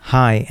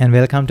Hi, and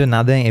welcome to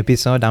another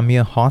episode. I'm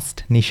your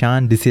host,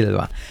 Nishan De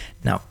Silva.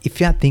 Now, if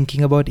you are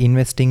thinking about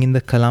investing in the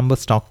Colombo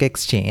Stock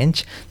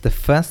Exchange, the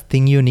first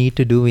thing you need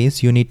to do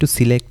is you need to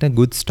select a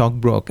good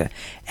stockbroker.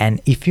 And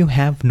if you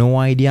have no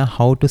idea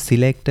how to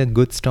select a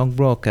good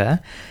stockbroker,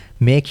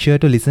 make sure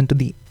to listen to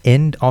the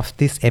end of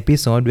this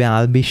episode where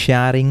I'll be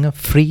sharing a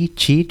free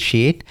cheat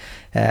sheet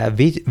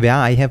where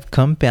I have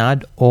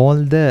compared all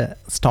the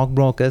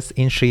stockbrokers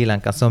in Sri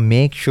Lanka. So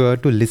make sure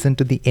to listen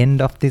to the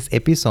end of this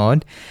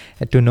episode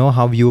to know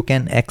how you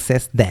can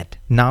access that.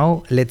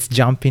 Now let's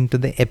jump into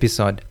the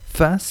episode.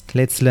 First,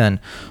 let's learn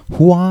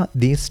who are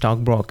these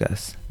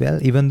stockbrokers. Well,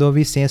 even though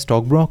we say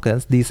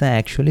stockbrokers, these are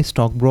actually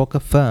stockbroker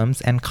firms,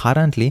 and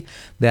currently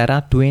there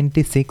are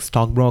 26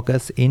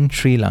 stockbrokers in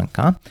Sri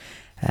Lanka.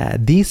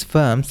 These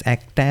firms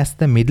act as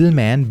the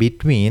middleman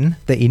between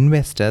the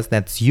investors,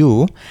 that's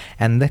you,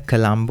 and the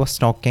Colombo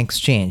Stock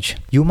Exchange.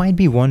 You might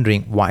be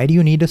wondering, why do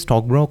you need a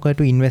stockbroker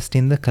to invest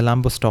in the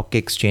Colombo Stock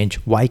Exchange?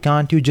 Why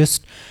can't you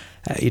just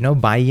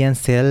buy and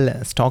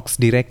sell stocks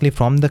directly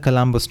from the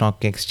Colombo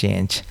Stock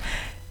Exchange?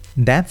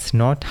 That's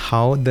not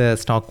how the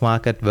stock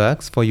market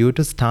works. For you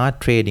to start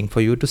trading,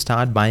 for you to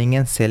start buying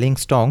and selling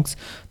stocks,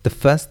 the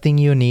first thing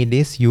you need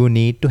is you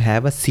need to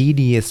have a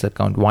CDS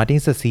account. What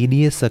is a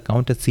CDS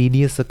account? A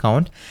CDS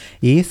account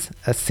is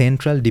a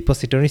Central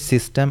Depository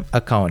System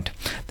account.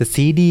 The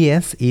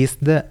CDS is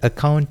the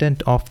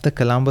accountant of the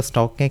Colombo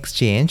Stock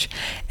Exchange,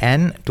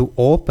 and to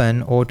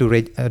open or to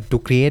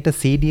create a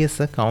CDS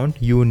account,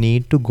 you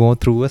need to go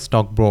through a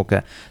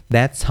stockbroker.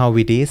 That's how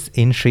it is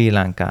in Sri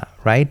Lanka,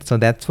 right? So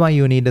that's why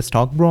you need a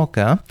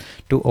stockbroker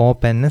to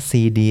open a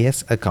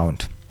CDS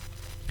account.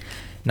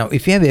 Now,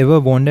 if you have ever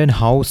wondered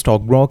how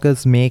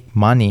stockbrokers make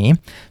money,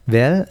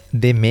 well,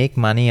 they make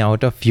money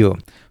out of you.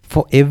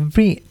 For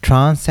every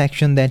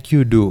transaction that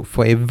you do,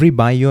 for every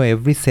buy or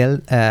every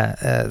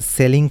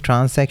selling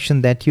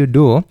transaction that you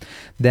do,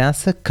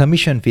 there's a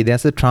commission fee.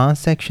 There's a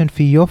transaction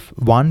fee of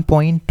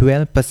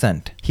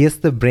 1.12%. Here's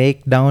the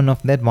breakdown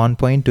of that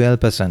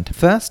 1.12%.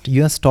 First,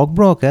 your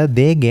stockbroker,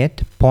 they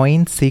get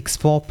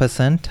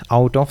 0.64%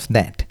 out of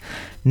that.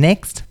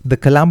 Next, the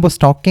Colombo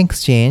Stock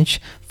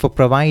Exchange, for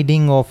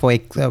providing or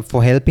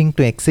for helping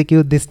to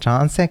execute this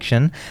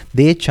transaction,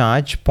 they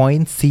charge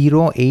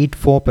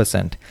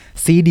 0.084%.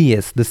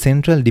 CDS, the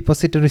Central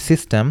Depository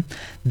System,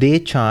 they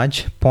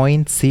charge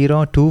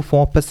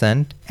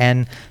 0.024%,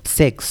 and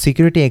SEC,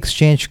 Security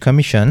Exchange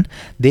Commission,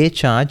 they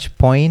charge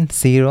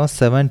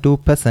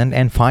 0.072%,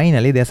 and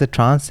finally there's a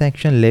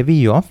transaction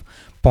levy of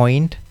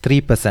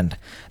 0.3%.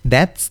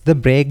 That's the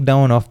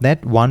breakdown of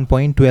that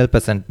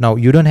 1.12%. Now,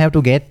 you don't have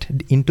to get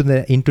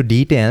into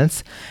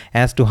details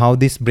as to how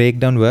this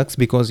breakdown works,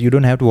 because you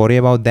don't have to worry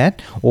about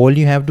that. All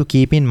you have to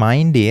keep in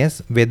mind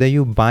is whether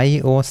you buy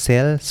or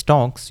sell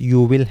stocks, you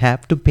will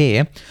have to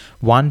pay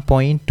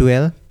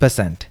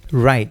 1.12%.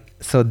 Right.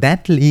 So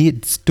that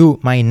leads to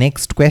my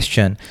next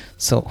question.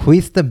 So who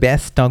is the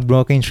best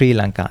stockbroker in Sri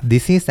Lanka?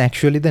 This is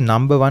actually the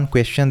number one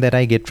question that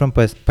I get from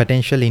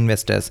potential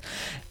investors.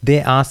 They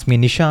ask me,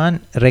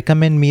 Nishan,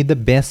 recommend me the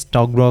best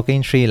stockbroker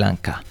in Sri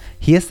Lanka.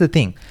 Here's the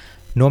thing.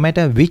 No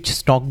matter which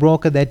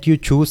stockbroker that you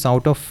choose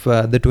out of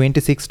the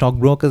 26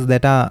 stockbrokers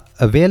that are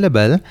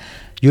available,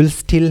 you'll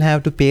still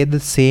have to pay the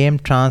same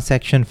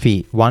transaction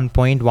fee,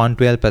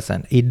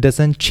 1.112%. It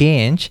doesn't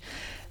change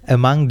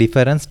among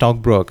different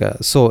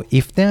stockbrokers. So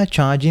if they are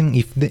charging,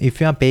 if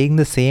you are paying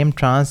the same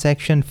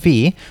transaction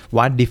fee,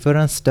 what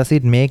difference does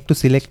it make to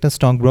select a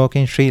stockbroker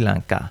in Sri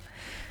Lanka?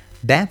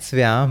 That's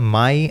where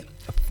my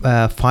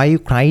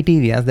 5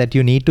 criteria that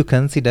you need to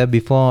consider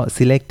before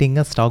selecting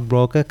a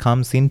stockbroker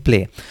comes in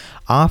play.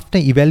 After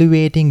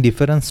evaluating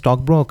different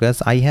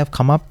stockbrokers, I have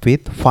come up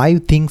with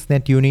 5 things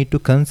that you need to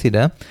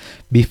consider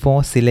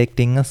before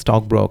selecting a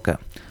stockbroker.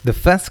 The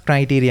first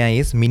criteria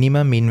is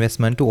minimum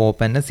investment to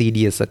open a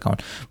CDS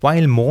account.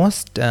 While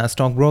most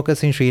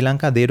stockbrokers in Sri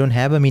Lanka, they don't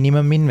have a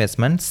minimum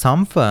investment,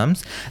 some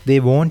firms, they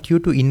want you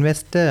to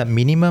invest a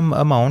minimum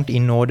amount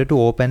in order to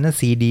open a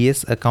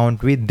CDS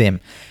account with them.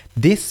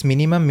 This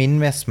minimum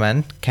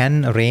investment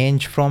can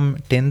range from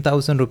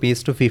 10,000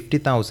 rupees to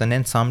 50,000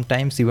 and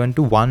sometimes even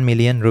to 1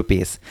 million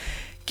rupees.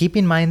 Keep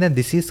in mind that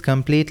this is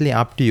completely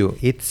up to you.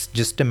 It's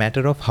just a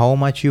matter of how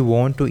much you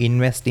want to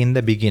invest in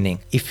the beginning.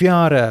 If you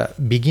are a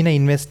beginner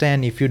investor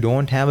and if you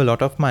don't have a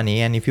lot of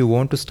money and if you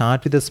want to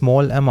start with a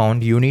small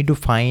amount, you need to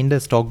find a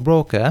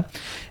stockbroker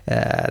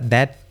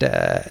that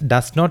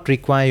does not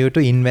require you to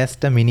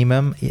invest a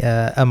minimum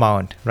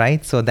amount,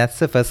 right? So that's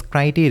the first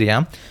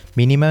criteria,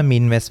 minimum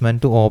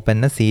investment to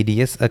open a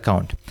CDS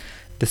account.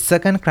 The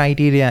second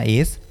criteria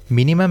is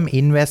minimum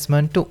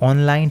investment to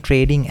online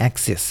trading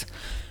access.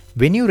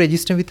 When you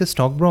register with a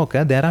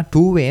stockbroker, there are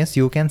 2 ways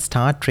you can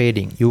start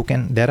trading.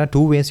 There are 2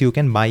 ways you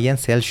can buy and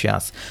sell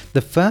shares.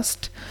 The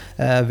first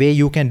way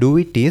you can do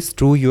it is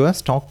through your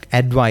stock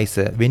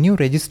advisor. When you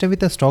register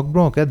with a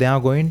stockbroker, they are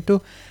going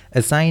to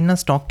assign a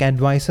stock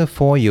advisor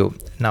for you.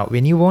 Now,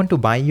 when you want to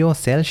buy or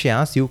sell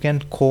shares, you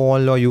can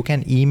call or you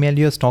can email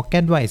your stock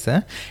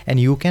advisor and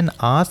you can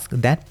ask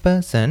that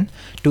person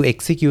to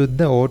execute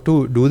or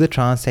to do the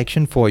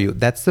transaction for you.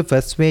 That's the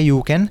first way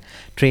you can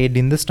trade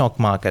in the stock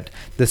market.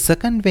 The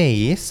second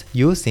way is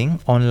using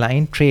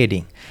online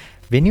trading.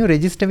 When you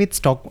register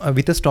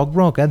with a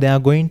stockbroker, they are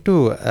going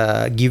to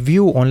give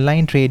you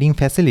online trading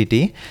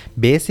facility.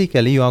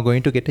 Basically, you are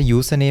going to get a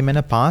username and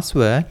a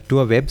password to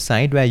a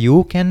website where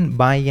you can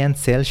buy and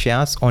sell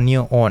shares on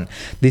your own.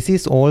 This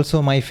is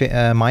also my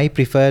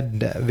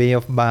preferred way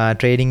of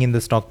trading in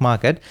the stock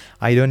market.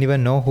 I don't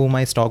even know who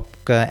my stock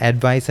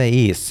advisor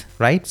is,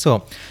 right?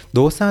 So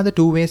those are the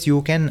two ways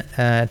you can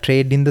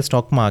trade in the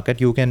stock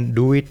market. You can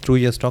do it through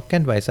your stock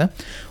advisor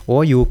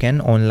or you can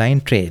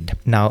online trade.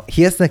 Now,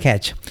 here's the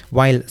catch.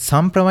 While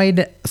some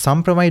provide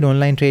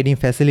online trading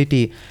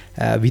facility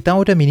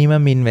without a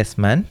minimum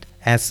investment,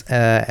 as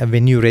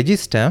when you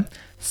register,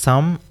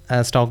 some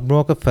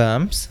stockbroker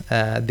firms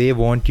they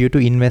want you to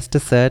invest a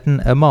certain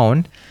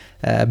amount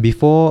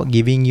before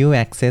giving you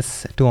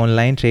access to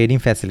online trading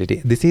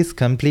facility. This is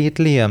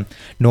completely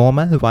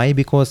normal. Why?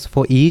 Because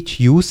for each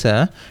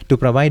user to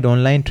provide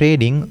online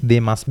trading, they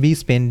must be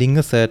spending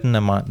a certain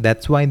amount.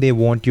 That's why they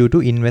want you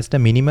to invest a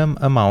minimum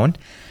amount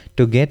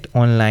to get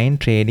online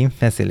trading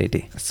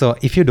facility. So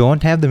if you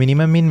don't have the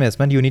minimum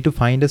investment, you need to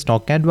find a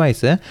stock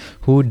advisor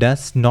who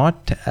does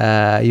not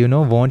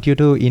want you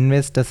to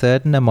invest a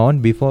certain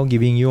amount before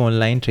giving you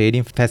online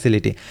trading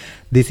facility.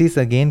 This is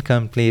again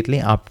completely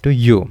up to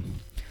you.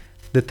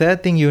 The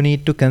third thing you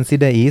need to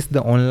consider is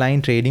the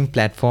online trading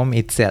platform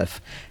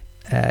itself.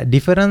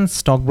 Different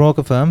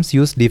stockbroker firms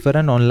use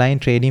different online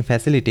trading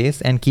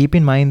facilities, and keep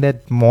in mind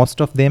that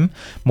most of them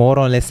more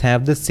or less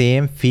have the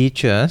same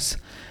features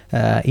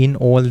in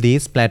all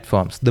these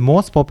platforms. The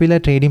most popular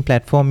trading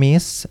platform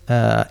is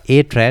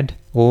A-Trade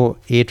or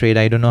A-Trade,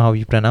 I don't know how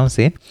you pronounce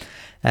it.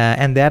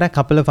 And there are a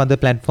couple of other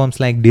platforms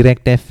like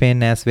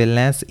DirectFN as well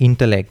as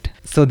Intellect.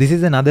 So this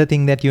is another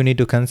thing that you need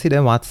to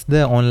consider. What's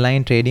the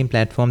online trading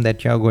platform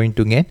that you are going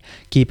to get?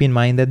 Keep in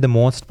mind that the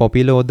most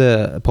popular or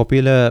the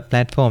popular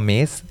platform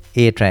is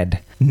A-Trade.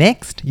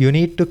 Next, you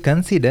need to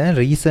consider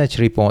research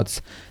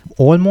reports.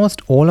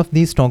 Almost all of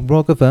these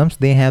stockbroker firms,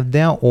 they have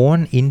their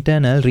own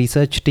internal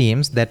research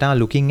teams that are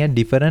looking at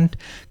different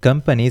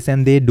companies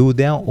and they do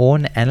their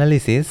own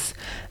analysis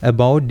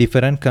about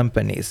different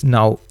companies.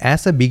 Now,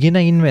 as a beginner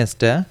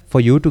investor,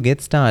 for you to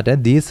get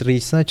started, these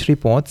research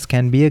reports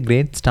can be a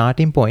great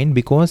starting point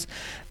because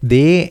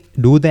they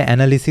do the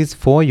analysis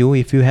for you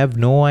if you have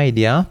no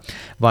idea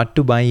what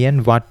to buy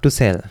and what to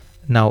sell.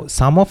 Now,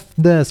 some of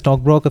the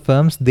stockbroker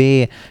firms,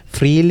 they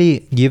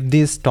freely give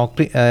these stock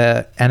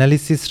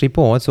analysis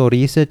reports or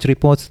research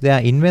reports to their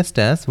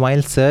investors,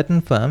 while certain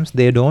firms,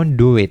 they don't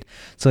do it.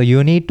 So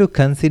you need to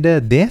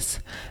consider this,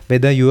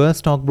 whether your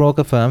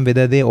stockbroker firm,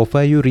 whether they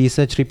offer you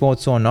research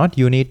reports or not,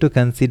 you need to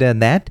consider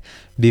that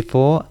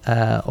before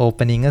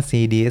opening a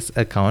CDS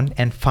account.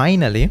 And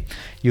finally,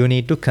 you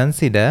need to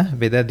consider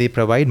whether they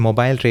provide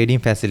mobile trading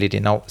facility.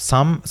 Now,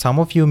 some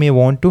of you may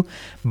want to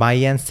buy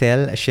and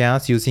sell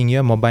shares using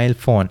your mobile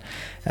phone.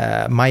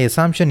 My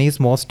assumption is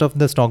most of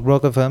the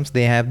stockbroker firms,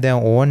 they have their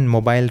own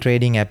mobile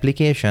trading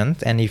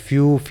applications, and if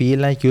you feel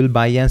like you'll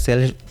buy and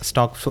sell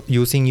stocks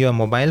using your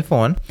mobile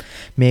phone,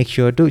 make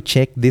sure to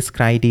check this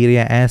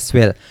criteria as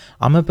well.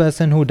 I'm a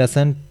person who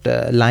doesn't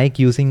like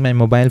using my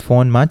mobile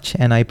phone much,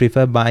 and I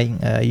prefer buying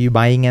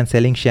and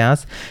selling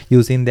shares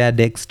using their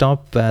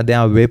desktop,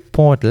 their web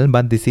portal,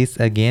 but this is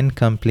again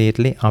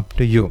completely up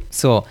to you.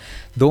 So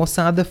those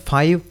are the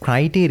 5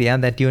 criteria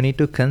that you need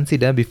to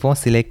consider before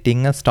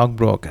selecting a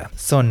stockbroker.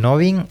 So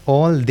knowing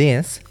all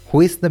this,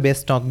 who is the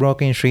best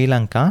stockbroker in Sri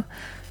Lanka?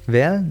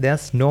 Well,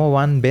 there's no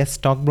one best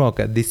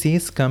stockbroker. This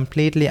is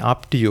completely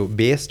up to you.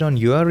 Based on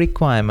your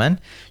requirement,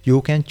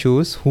 you can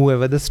choose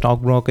whoever the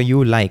stockbroker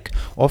you like.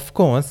 Of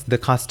course, the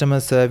customer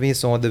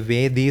service or the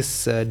way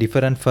these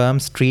different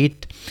firms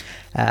treat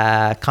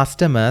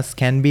customers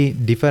can be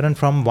different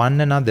from one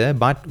another,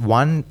 but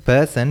one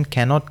person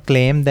cannot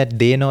claim that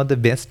they know the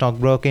best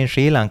stockbroker in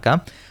Sri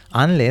Lanka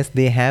unless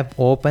they have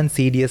open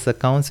CDS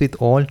accounts with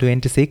all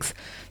 26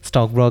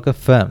 stockbroker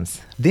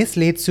firms. This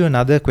leads to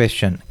another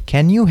question.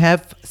 Can you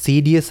have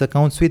CDS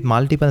accounts with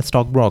multiple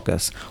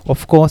stockbrokers?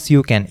 Of course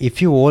you can.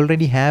 If you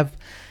already have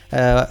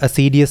a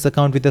CDS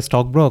account with a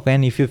stockbroker,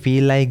 and if you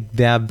feel like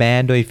they are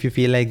bad or if you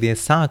feel like they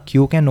suck,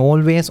 you can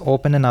always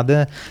open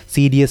another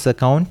CDS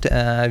account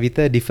with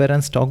a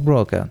different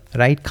stockbroker,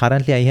 right?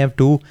 Currently I have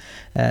 2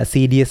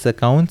 CDS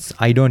accounts.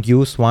 I don't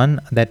use one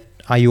that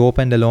I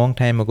opened a long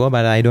time ago,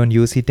 but I don't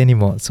use it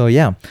anymore. So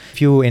yeah,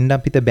 if you end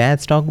up with a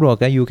bad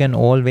stockbroker, you can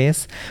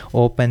always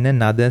open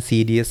another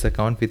CDS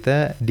account with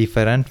a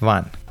different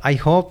one. I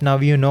hope now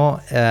you know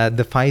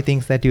the 5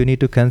 things that you need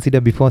to consider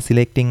before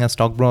selecting a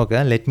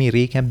stockbroker. Let me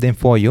recap them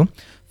for you.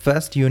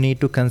 First, you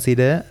need to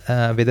consider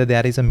whether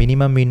there is a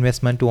minimum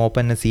investment to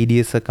open a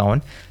CDS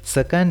account.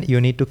 Second, you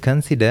need to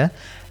consider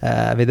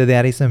whether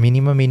there is a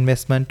minimum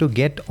investment to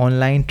get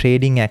online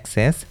trading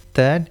access.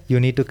 Third, you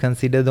need to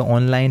consider the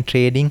online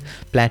trading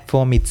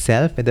platform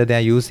itself, whether they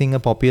are using a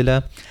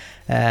popular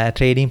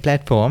trading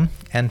platform.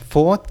 And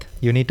fourth,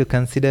 you need to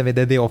consider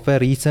whether they offer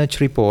research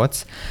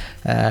reports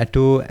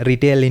to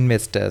retail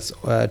investors,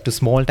 to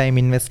small time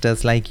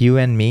investors like you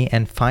and me.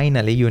 And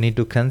finally, you need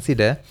to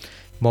consider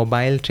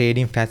mobile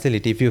trading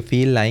facility if you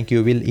feel like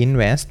you will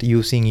invest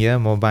using your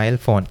mobile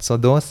phone. So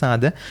those are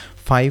the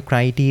 5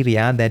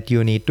 criteria that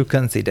you need to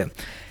consider.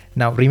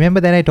 Now remember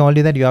that I told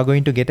you that you are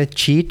going to get a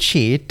cheat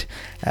sheet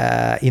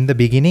in the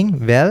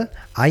beginning. Well,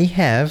 I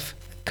have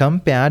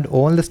compared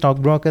all the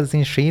stockbrokers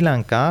in Sri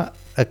Lanka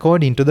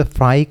according to the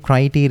 5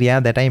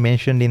 criteria that I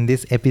mentioned in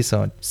this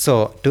episode.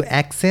 So to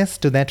access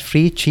to that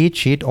free cheat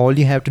sheet, all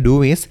you have to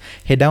do is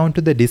head down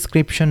to the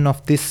description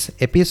of this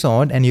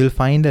episode and you'll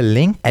find a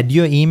link. Add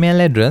your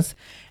email address,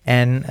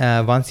 and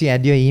once you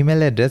add your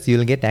email address,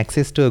 you'll get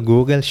access to a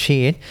Google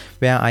Sheet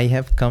where I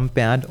have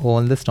compared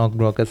all the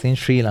stockbrokers in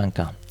Sri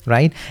Lanka.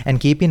 Right? And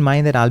keep in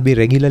mind that I'll be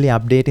regularly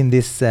updating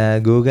this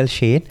Google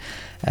Sheet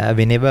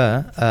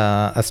whenever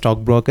a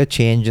stockbroker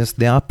changes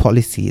their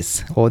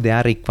policies or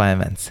their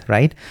requirements,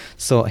 right?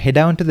 So head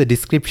down to the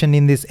description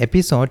in this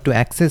episode to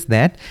access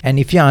that. And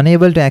if you're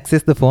unable to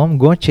access the form,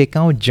 go check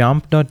out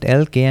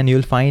jump.lk and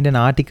you'll find an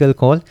article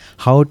called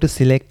How to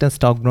Select a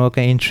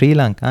Stockbroker in Sri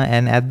Lanka.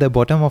 And at the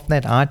bottom of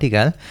that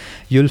article,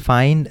 you'll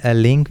find a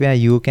link where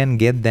you can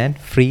get that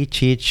free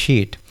cheat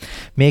sheet.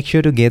 Make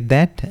sure to get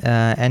that.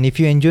 And if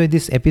you enjoyed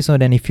this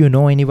episode and if you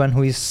know anyone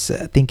who is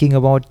thinking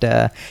about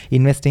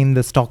investing in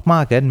the stock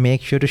market,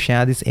 make sure to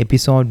share this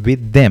episode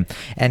with them.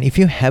 And if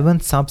you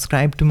haven't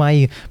subscribed to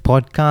my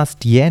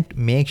podcast yet,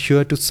 make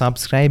sure to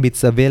subscribe.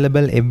 It's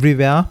available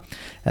everywhere.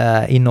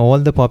 In all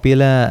the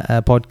popular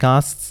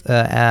podcasts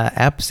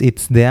apps,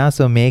 it's there.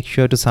 So make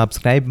sure to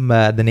subscribe.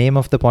 The name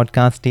of the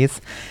podcast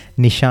is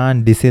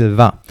Nishan De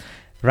Silva.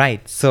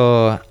 Right.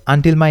 So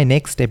until my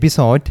next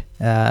episode,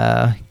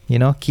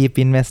 keep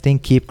investing,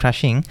 keep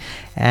crushing,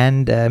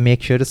 and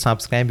make sure to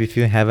subscribe if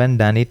you haven't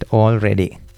done it already.